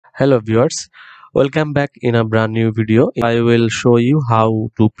Hello viewers, welcome back in a brand new video. I will show you how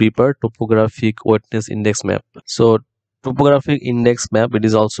to prepare topographic wetness index map. So topographic index map, it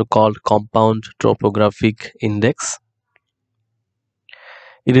is also called compound topographic index.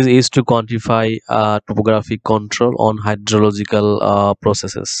 It is used to quantify topographic control on hydrological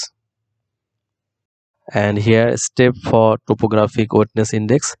processes. And here step for topographic wetness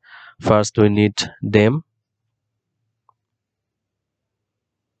index. First we need DEM.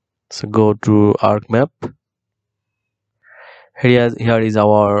 So go to ArcMap. Here is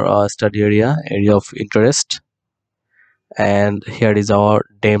our study area of interest, and here is our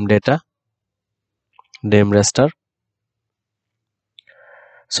DEM data, DEM raster.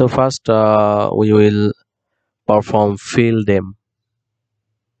 So first we will perform fill DEM.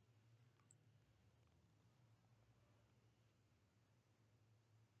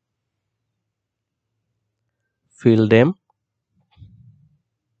 Fill DEM.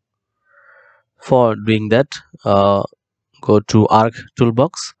 For doing that, go to Arc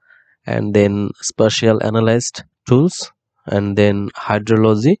toolbox and then spatial analyzed tools and then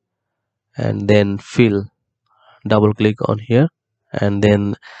hydrology and then fill. Double click on here and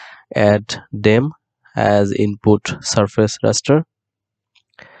then add DEM as input surface raster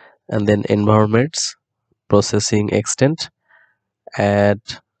and then environments processing extent. Add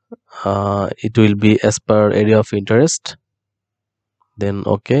it will be as per area of interest, then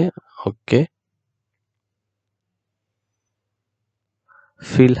okay.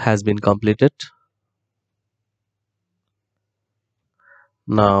 Fill has been completed.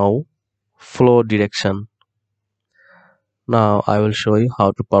 Now flow direction. Now I will show you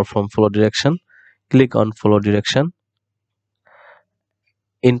how to perform flow direction. Click on flow direction.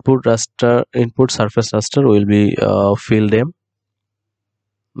 Input surface raster will be fill DEM,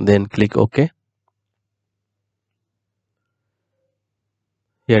 then click OK.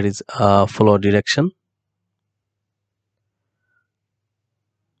 Here is flow direction.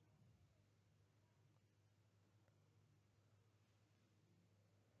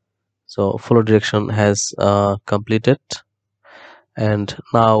 So flow direction has completed, and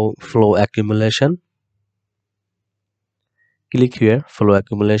now flow accumulation. Click here, flow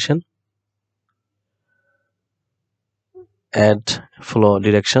accumulation. Add flow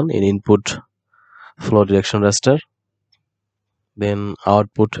direction in input flow direction raster, then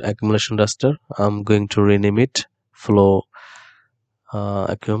output accumulation raster. I'm going to rename it flow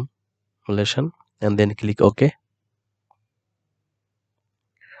accumulation and then click OK.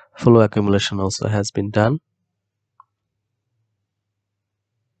 Flow accumulation also has been done.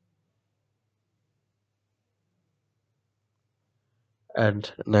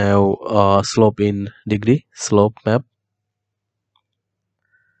 And now slope in degree, slope map.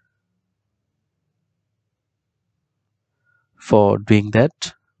 For doing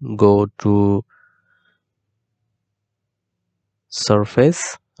that, go to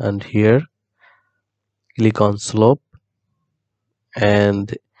surface and here click on slope,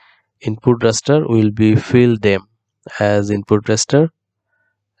 and input raster will be fill DEM as input raster,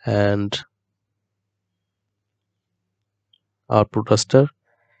 and output raster,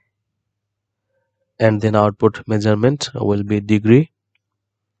 and then output measurement will be degree,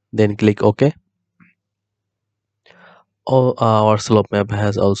 then click OK. Our slope map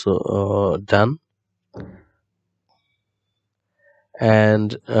has also done.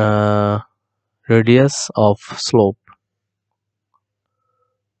 And radius of slope.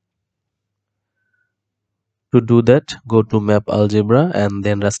 To do that, go to map algebra and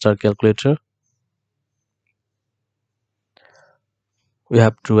then raster calculator. We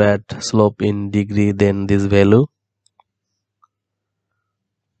have to add slope in degree, then this value.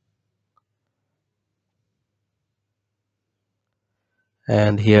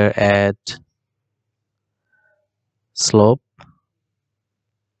 And here add slope.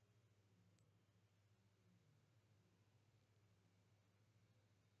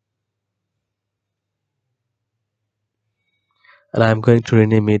 And I'm going to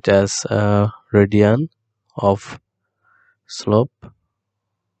rename it as radian of slope.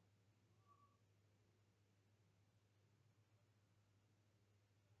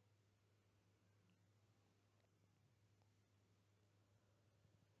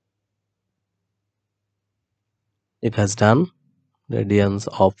 It has done radians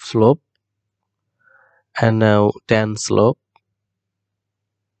of slope. And now tan slope.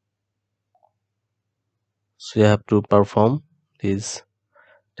 So you have to perform this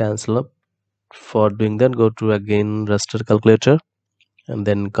tan slope. For doing that, go to again raster calculator and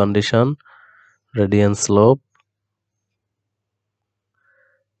then condition radian slope,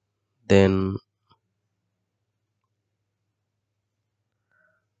 then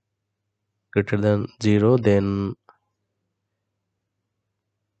greater than 0, then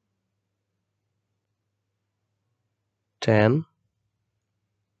 10,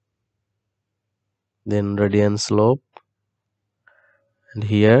 then radian slope, and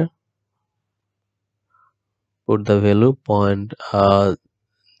here put the value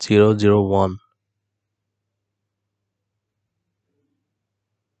 0.001.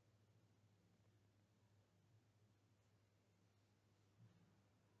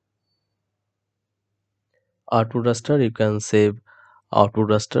 Output raster, you can save output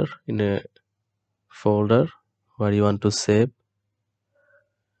raster in a folder where you want to save,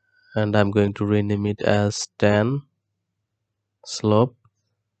 and I'm going to rename it as 10 slope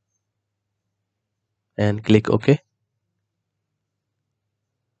and click OK.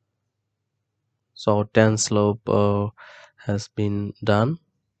 So 10 slope has been done,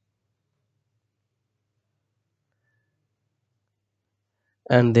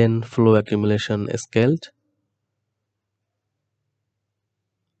 and then flow accumulation scaled.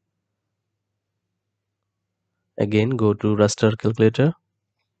 Again, go to raster calculator,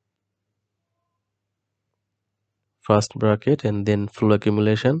 first bracket, and then flow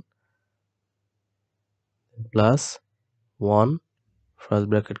accumulation plus 1, first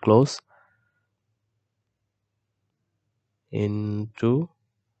bracket close, into,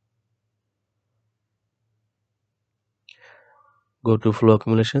 go to flow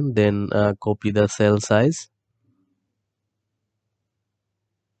accumulation, then copy the cell size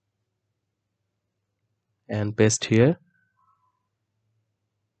and paste here.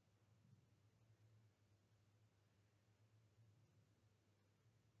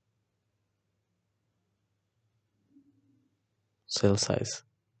 Cell size.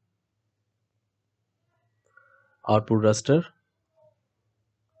 Output raster,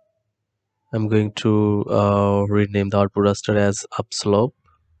 I'm going to rename the output raster as upslope,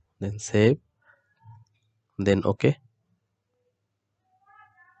 then save, then OK.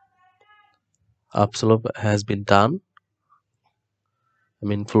 Upslope has been done,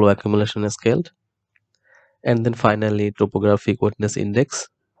 flow accumulation is scaled. And then finally topographic wetness index.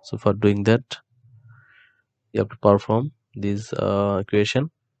 So for doing that, you have to perform this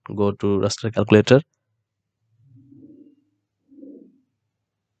equation. Go to raster calculator,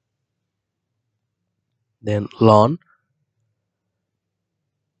 then ln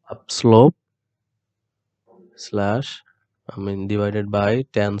upslope slash divided by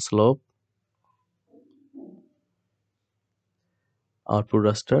 10 slope, output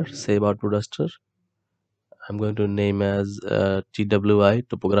raster, save output raster. I'm going to name as TWI,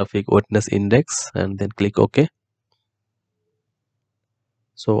 topographic wetness index, and then click OK.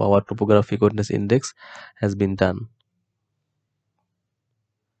 So our topographic wetness index has been done.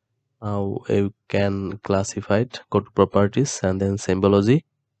 Now you can classify it. Go to properties and then symbology,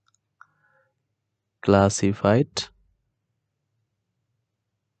 classify it.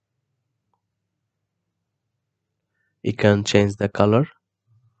 You can change the color.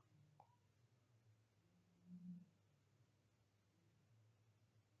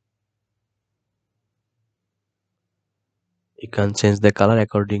 You can change the color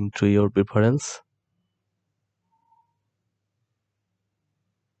according to your preference.